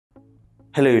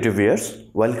Hello YouTube viewers,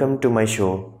 welcome to my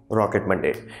show Rocket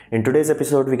Monday. In today's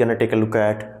episode we're gonna take a look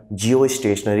at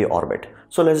geostationary orbit.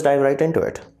 So let's dive right into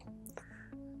it.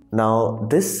 Now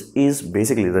this is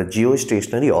basically the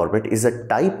geostationary orbit is a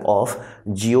type of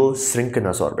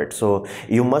geosynchronous orbit. So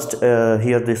you must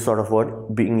hear this sort of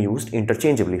word being used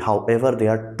interchangeably. However, they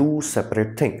are two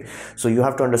separate things. So you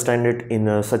have to understand it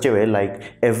in such a way like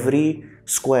every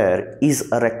square is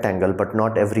a rectangle but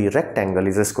not every rectangle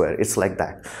is a square. It's like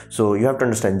that. So you have to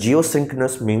understand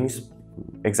geosynchronous means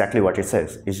exactly what it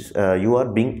says is you are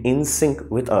being in sync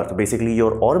with Earth. Basically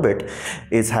your orbit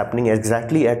is happening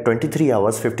exactly at 23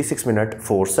 hours 56 minutes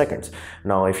 4 seconds.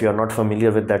 Now if you are not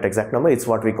familiar with that exact number, it's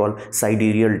what we call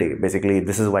sidereal day. Basically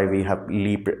this is why we have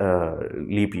leap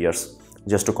years,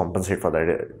 just to compensate for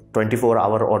that.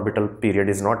 24-hour orbital period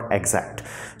is not exact,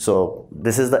 so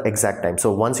this is the exact time.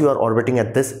 So once you are orbiting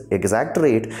at this exact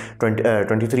rate,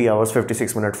 23 hours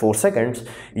 56 minutes 4 seconds,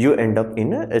 you end up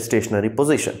in a stationary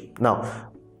position. Now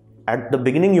at the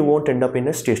beginning you won't end up in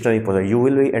a stationary position, you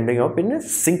will be ending up in a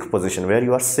sync position where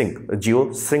you are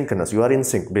geosynchronous, you are in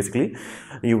sync. Basically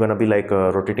you're gonna be like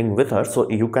rotating with her. So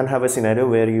you can have a scenario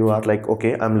where you are like,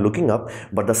 okay, I'm looking up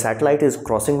but the satellite is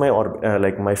crossing my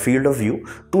like my field of view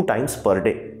 2 times per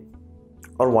day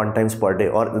or 1 times per day,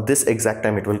 or this exact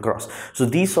time it will cross. So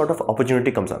these sort of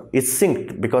opportunity comes up. It's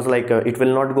synced because like it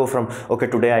will not go from okay,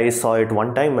 today I saw it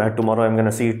 1 time, tomorrow I'm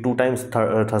gonna see it 2 times,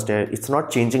 Thursday. It's not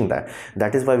changing that.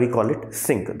 That is why we call it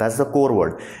sync. That's the core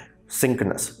word,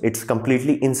 synchronous. It's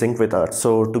completely in sync with Earth.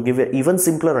 So to give an even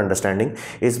simpler understanding,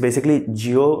 is basically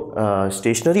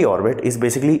geostationary orbit is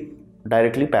basically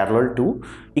directly parallel to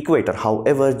equator.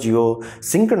 However,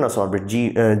 geosynchronous orbit,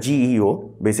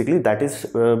 GEO, basically that is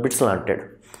a bit slanted.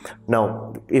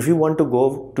 Now if you want to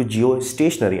go to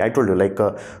geostationary, I told you like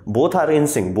both are in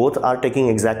sync, both are taking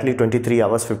exactly 23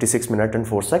 hours 56 minutes and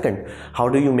 4 seconds. How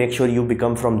do you make sure you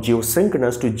become from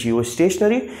geosynchronous to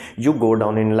geostationary? You go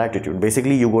down in latitude.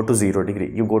 Basically you go to 0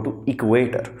 degree, you go to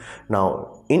equator.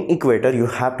 Now in equator you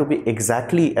have to be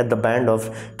exactly at the band of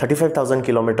 35,000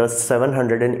 kilometers,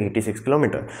 786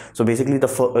 kilometers. So basically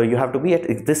you have to be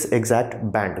at this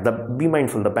exact band. Be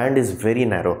mindful, the band is very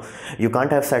narrow. You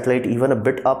can't have satellite even a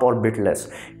bit up or bit less.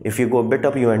 If you go a bit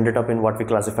up, you ended up in what we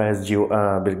classify as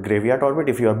graveyard orbit.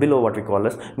 If you are below, what we call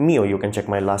as MEO. You can check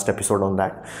my last episode on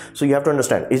that. So you have to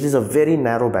understand it is a very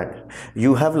narrow band.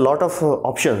 You have a lot of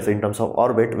options in terms of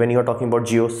orbit when you are talking about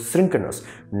geosynchronous,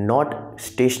 not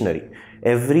stationary.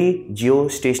 Every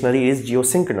geostationary is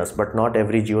geosynchronous, but not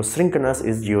every geosynchronous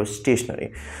is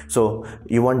geostationary. So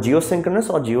you want geosynchronous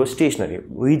or geostationary?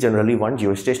 We generally want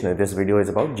geostationary. This video is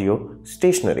about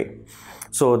geostationary.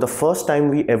 So the first time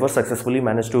we ever successfully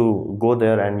managed to go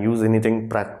there and use anything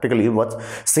practically was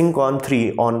Sync-on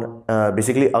 3 on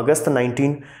basically August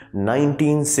 19,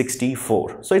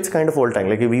 1964. So it's kind of old time,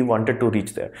 like we wanted to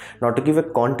reach there. Now to give a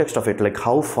context of it, like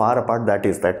how far apart that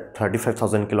is, that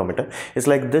 35,000 kilometers, it's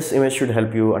like this image should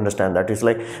help you understand that. It's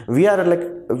like we are like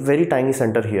a very tiny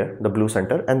center here, the blue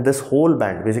center, and this whole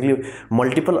band, basically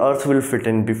multiple Earths will fit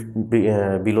in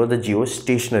below the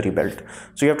geostationary belt.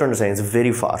 So you have to understand it's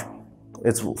very far.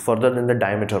 It's further than the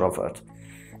diameter of Earth.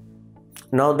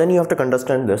 Now then you have to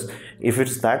understand this. If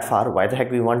it's that far, why the heck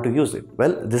we want to use it?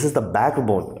 Well, this is the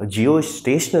backbone.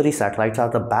 Geostationary satellites are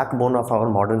the backbone of our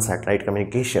modern satellite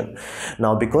communication.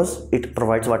 Now because it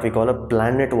provides what we call a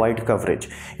planet-wide coverage.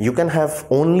 You can have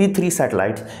only 3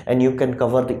 satellites and you can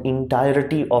cover the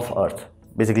entirety of Earth.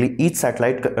 Basically each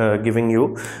satellite giving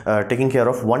you taking care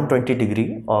of 120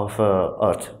 degree of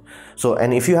Earth. So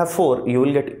and if you have 4, you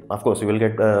will get, of course you will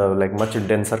get like much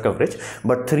denser coverage,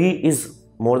 but 3 is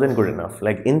more than good enough.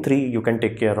 Like in 3 you can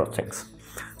take care of things.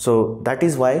 So that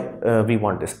is why we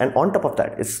want this. And on top of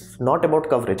that, it's not about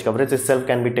coverage. Coverage itself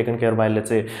can be taken care by, let's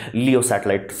say, LEO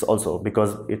satellites also,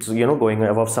 because it's, you know, going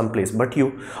above some place. But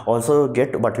you also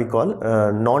get what we call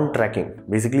non-tracking.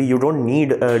 Basically, you don't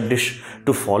need a dish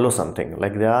to follow something.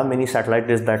 Like there are many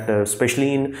satellites that,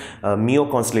 especially in MEO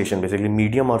constellation, basically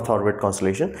medium Earth orbit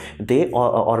constellation, they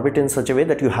orbit in such a way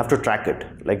that you have to track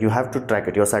it. Like you have to track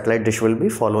it. Your satellite dish will be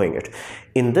following it.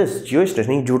 In this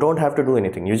geostationary, you don't have to do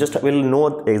anything. You just will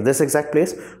know this exact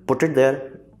place, put it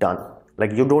there, done.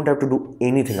 Like you don't have to do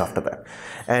anything after that.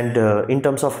 And in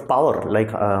terms of power, like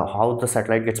how the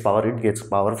satellite gets power, it gets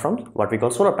power from what we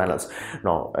call solar panels.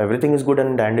 Now everything is good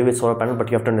and dandy with solar panel, but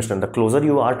you have to understand the closer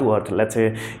you are to Earth, let's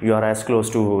say you are as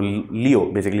close to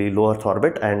LEO, basically low Earth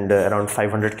orbit, and around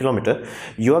 500 kilometers,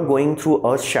 you are going through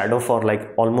Earth's shadow for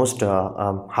like almost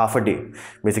half a day.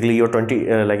 Basically your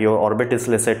like your orbit is,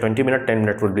 let's say 20 minutes, 10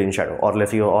 minutes will be in shadow, or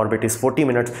let's say your orbit is 40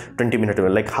 minutes, 20 minutes,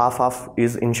 like half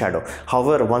is in shadow.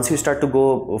 However, once you start to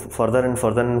go further and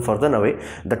further and further away,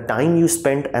 the time you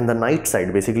spend and the night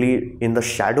side, basically in the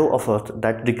shadow of Earth,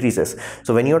 that decreases.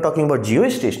 So when you're talking about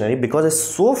geostationary, because it's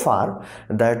so far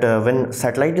that when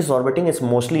satellite is orbiting, it's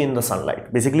mostly in the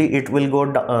sunlight. Basically it will go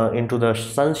into the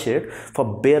sunshade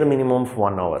for bare minimum of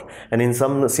 1 hour, and in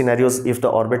some scenarios if the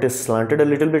orbit is slanted a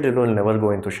little bit, it will never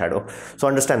go into shadow. So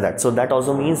understand that. So that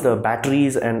also means the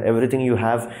batteries and everything you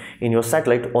have in your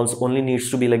satellite also only needs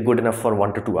to be like good enough for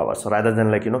 1 to 2 hours, rather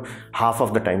than like, you know, half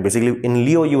of the time. Basically in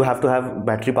LEO you have to have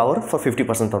battery power for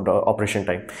 50% of the operation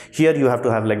time. Here you have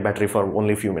to have like battery for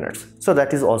only a few minutes. So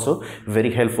that is also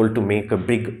very helpful to make a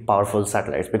big powerful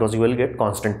satellites, because you will get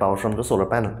constant power from the solar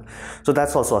panel. So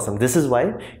that's also awesome. This is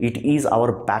why it is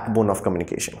our backbone of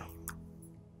communication.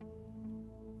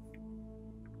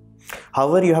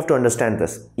 However, you have to understand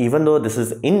this. Even though this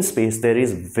is in space, there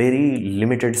is very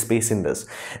limited space in this.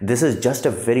 This is just a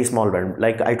very small band.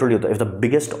 Like I told you, if the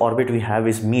biggest orbit we have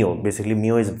is MEO, basically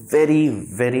MEO is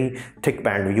very thick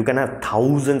band. You can have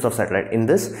thousands of satellites. In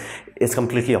this, it's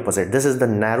completely opposite. This is the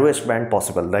narrowest band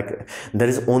possible. Like there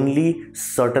is only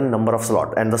certain number of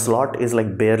slots, and the slot is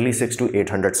like barely 600 to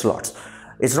 800 slots.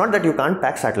 It's not that you can't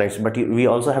pack satellites, but we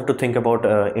also have to think about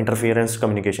interference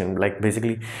communication. Like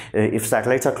basically, if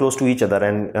satellites are close to each other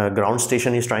and ground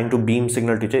station is trying to beam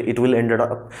signal to each other, it will end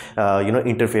up,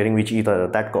 interfering with each other.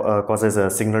 That causes a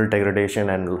signal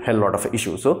degradation and a hell lot of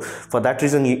issues. So for that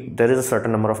reason, there is a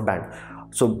certain number of band.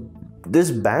 So this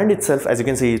band itself, as you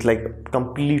can see, is like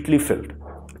completely filled.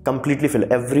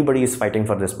 Everybody is fighting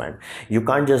for this band. You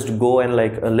can't just go and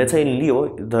like let's say in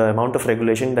LEO, the amount of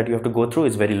regulation that you have to go through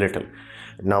is very little.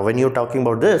 Now when you're talking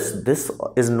about this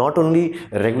is not only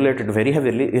regulated very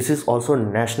heavily, this is also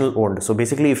national owned. So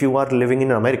basically if you are living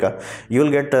in America, you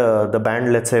will get the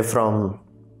band, let's say from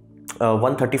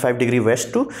 135°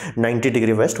 west to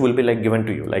 90° west will be like given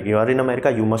to you. Like you are in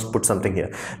America, you must put something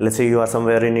here. Let's say you are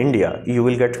somewhere in India, you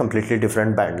will get completely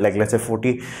different band, like let's say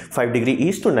 45°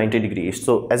 east to 90° east.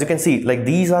 So as you can see, like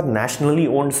these are nationally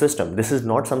owned system. This is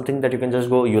not something that you can just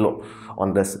go YOLO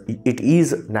on this. It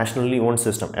is nationally owned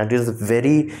system, and it is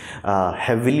very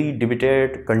heavily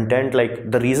debated content.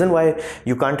 Like the reason why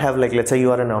you can't have, like let's say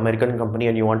you are an American company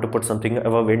and you want to put something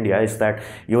above India, is that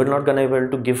you are not gonna be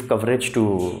able to give coverage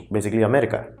to basically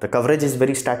America. The coverage is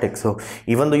very static. So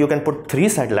even though you can put 3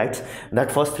 satellites,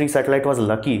 that first 3 satellite was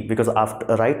lucky, because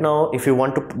after right now if you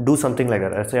want to do something like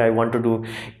that, let's say I want to do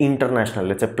international,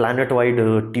 let's say planet-wide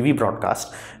TV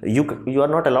broadcast, you are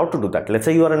not allowed to do that. Let's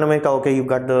say you are in America, okay, you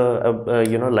got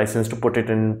the license to put it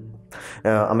in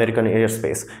American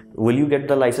airspace. Will you get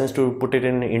the license to put it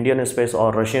in Indian airspace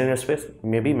or Russian airspace?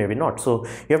 Maybe not. So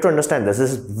you have to understand this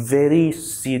is very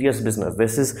serious business.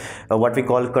 This is what we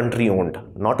call country owned.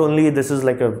 Not only this is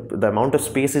like the amount of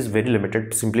space is very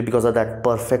limited simply because of that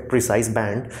perfect precise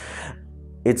band.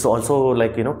 It's also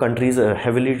like, countries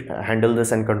heavily handle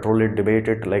this and control it, debate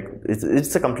it. Like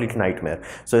it's a complete nightmare.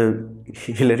 So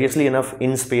hilariously enough,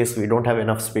 in space we don't have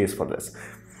enough space for this.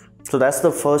 So that's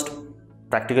the first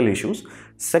practical issues.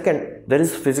 Second, there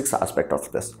is physics aspect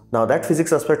of this. Now that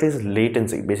physics aspect is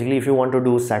latency. Basically, if you want to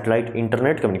do satellite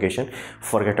internet communication,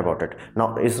 forget about it.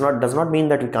 Now does not mean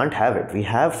that we can't have it. We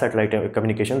have satellite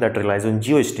communication that relies on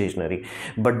geostationary,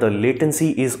 but the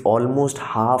latency is almost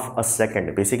half a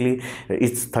second. Basically,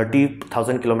 it's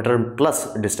 30,000 kilometer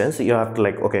plus distance. You have to,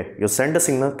 like, okay, you send a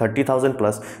signal 30,000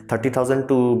 plus 30,000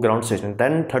 to ground station,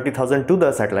 then 30,000 to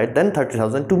the satellite, then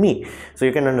 30,000 to me. So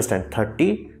you can understand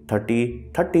 30.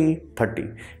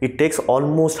 It takes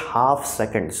almost half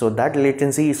second. So that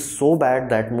latency is so bad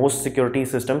that most security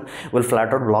system will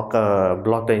flat out block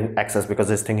the access, because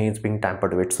this thing is being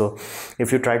tampered with. So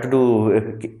if you try to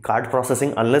do card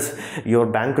processing, unless your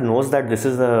bank knows that this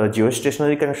is a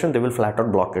geostationary connection, they will flat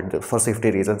out block it for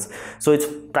safety reasons. So it's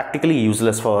practically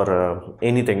useless for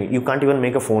anything. You can't even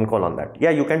make a phone call on that. Yeah,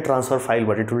 you can transfer file,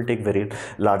 but it will take very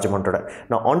large amount of time.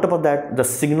 Now on top of that, the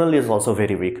signal is also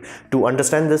very weak. To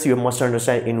understand this, you must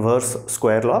understand inverse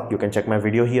square law. You can check my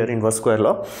video here, inverse square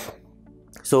law.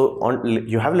 So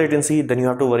you have latency, then you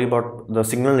have to worry about the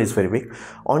signal is very weak.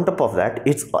 On top of that,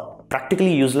 it's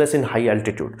practically useless in high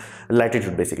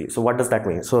latitude basically. So what does that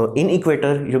mean? So in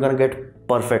equator, you're gonna get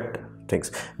perfect things,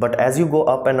 but as you go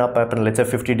up and let's say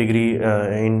 50°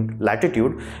 in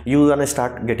latitude, you're gonna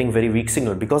start getting very weak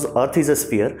signal, because Earth is a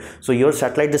sphere. So your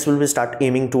satellite will be start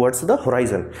aiming towards the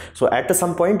horizon. So at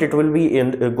some point it will be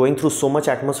going through so much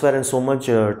atmosphere and so much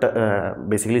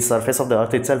basically surface of the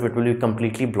Earth itself, it will be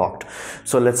completely blocked.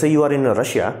 So let's say you are in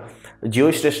Russia,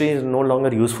 Geostationary is no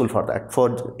longer useful for that.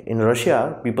 For in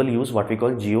Russia, people use what we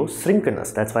call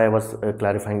geosynchronous. That's why I was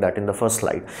clarifying that in the first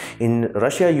slide. In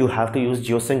Russia, you have to use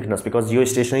geosynchronous because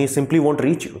geostationary simply won't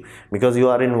reach you because you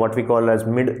are in what we call as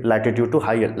mid latitude to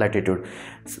high latitude.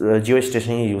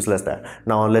 Geostationary is useless there.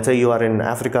 Now, let's say you are in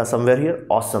Africa somewhere here.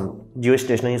 Awesome.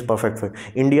 Geostationary is perfect for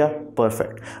India.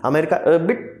 Perfect. America a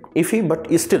bit iffy, but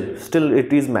still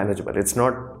it is manageable. It's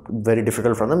not very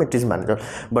difficult for them, it is manageable.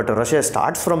 But Russia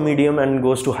starts from medium and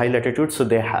goes to high latitude, so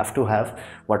they have to have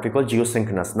what we call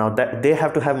geosynchronous. Now that they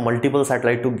have to have multiple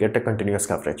satellites to get a continuous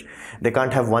coverage. They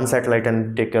can't have one satellite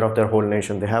and take care of their whole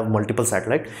nation. They have multiple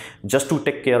satellites just to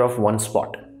take care of one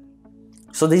spot.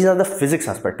 So these are the physics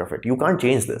aspect of it. You can't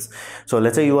change this. So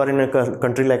let's say you are in a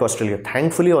country like Australia.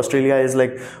 Thankfully, Australia is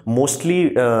like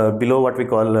mostly below what we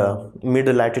call mid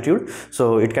latitude,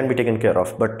 so it can be taken care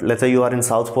of. But let's say you are in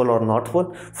South Pole or North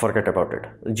Pole, forget about it.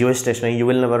 Geostationary, you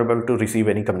will never be able to receive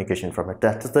any communication from it.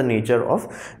 That's the nature of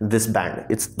this band.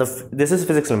 This is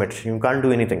physics limit. You can't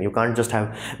do anything. You can't just have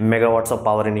megawatts of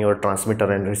power in your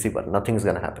transmitter and receiver. Nothing's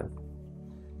gonna happen.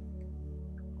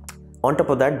 On top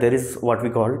of that, there is what we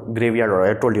call graveyard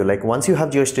orbit. I told you, like once you have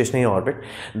geostationary orbit,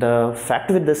 the fact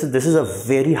with this is a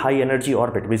very high energy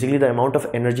orbit. Basically, the amount of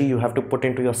energy you have to put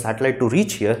into your satellite to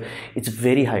reach here, it's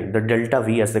very high. The delta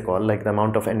V, as they call, like the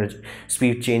amount of energy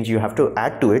speed change you have to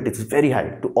add to it, it's very high.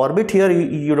 To orbit here,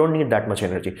 you don't need that much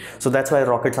energy. So that's why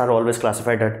rockets are always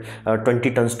classified at 20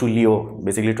 tons to LEO,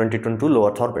 basically 20 tons to low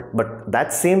Earth orbit. But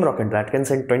that same rocket that can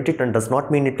send 20 tons does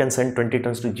not mean it can send 20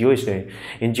 tons to geostationary.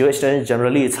 In geostationary,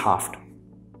 generally it's halved.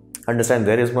 Understand,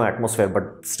 there is no atmosphere,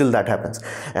 but still that happens,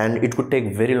 and it could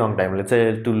take very long time. Let's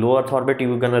say to low Earth orbit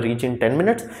you're gonna reach in 10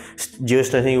 minutes,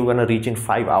 geostationary you're gonna reach in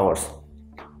 5 hours.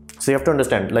 So you have to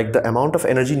understand, like the amount of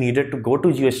energy needed to go to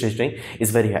geostationary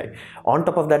is very high. On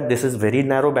top of that, this is very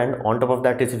narrow band. On top of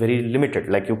that, it's very limited.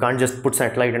 Like you can't just put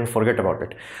satellite and forget about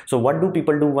it. So what do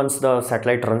people do once the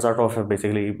satellite runs out of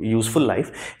basically useful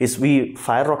life? Is we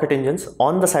fire rocket engines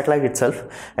on the satellite itself,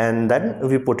 and then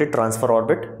we put it transfer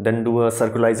orbit, then do a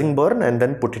circularizing burn, and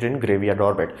then put it in graveyard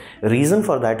orbit. Reason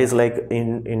for that is like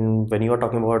in when you are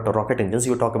talking about rocket engines,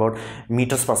 you talk about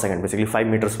meters per second, basically 5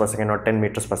 meters per second or 10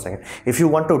 meters per second. If you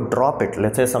want to drop it,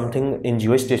 let's say something in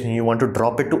geostationary, you want to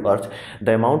drop it to Earth,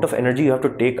 the amount of energy you have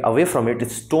to take away from it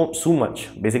is so much.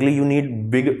 Basically, you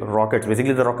need big rockets.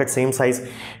 Basically, the rocket same size,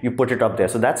 you put it up there.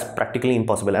 So that's practically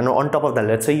impossible. And on top of that,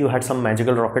 let's say you had some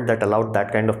magical rocket that allowed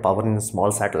that kind of power in a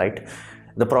small satellite.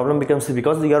 The problem becomes,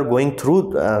 because we are going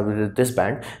through this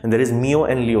band and there is MEO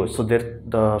and LEO, so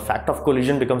the fact of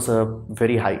collision becomes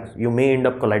very high. You may end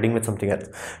up colliding with something else.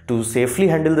 To safely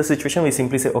handle the situation, we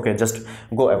simply say, okay, just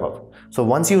go above. So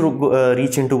once you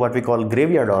reach into what we call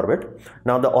graveyard orbit,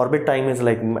 now the orbit time is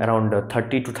like around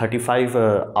 30 to 35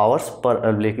 hours per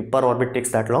orbit,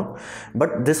 takes that long.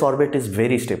 But this orbit is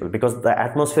very stable because the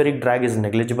atmospheric drag is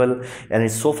negligible and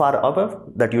it's so far above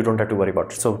that you don't have to worry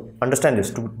about it. So understand this,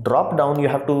 to drop down you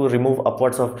have to remove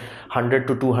upwards of 100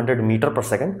 to 200 meter per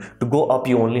second. To go up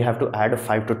you only have to add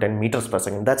 5 to 10 meters per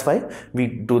second. That's why we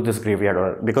do this graveyard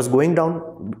orbit, because going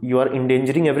down you are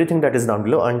endangering everything that is down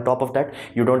below. On top of that,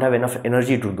 you don't have enough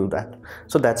energy to do that.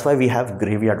 So that's why we have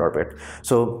graveyard orbit.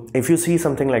 So if you see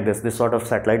something like this sort of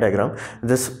satellite diagram,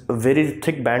 this very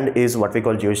thick band is what we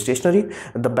call geostationary.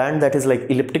 The band that is like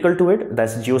elliptical to it,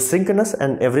 that's geosynchronous,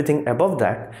 and everything above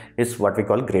that is what we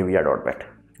call graveyard orbit.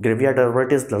 Graveyard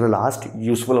orbit is the last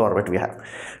useful orbit we have.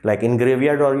 Like in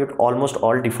graveyard orbit, almost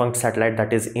all defunct satellite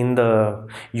that is in the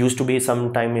used to be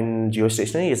sometime in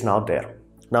geostationary is now there.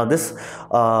 Now this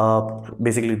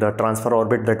basically the transfer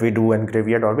orbit that we do and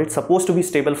graveyard orbit is supposed to be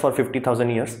stable for 50,000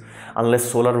 years unless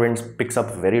solar winds picks up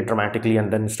very dramatically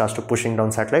and then starts to pushing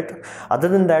down satellite. Other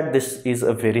than that, this is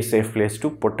a very safe place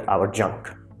to put our junk.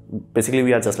 Basically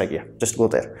we are just like, yeah, just go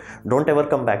there, don't ever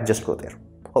come back, just go there,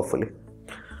 hopefully.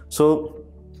 So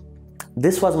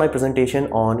this was my presentation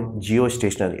on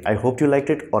geostationary. I hope you liked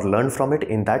it or learned from it.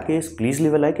 In that case, please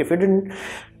leave a like. If you didn't,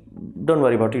 don't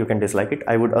worry about it, you can dislike it.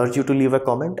 I would urge you to leave a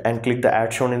comment and click the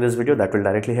ad shown in this video. That will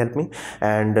directly help me.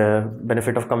 And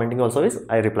benefit of commenting also is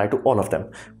I reply to all of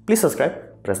them. Please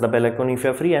subscribe, press the bell icon if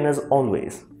you're free, and as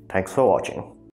always, thanks for watching.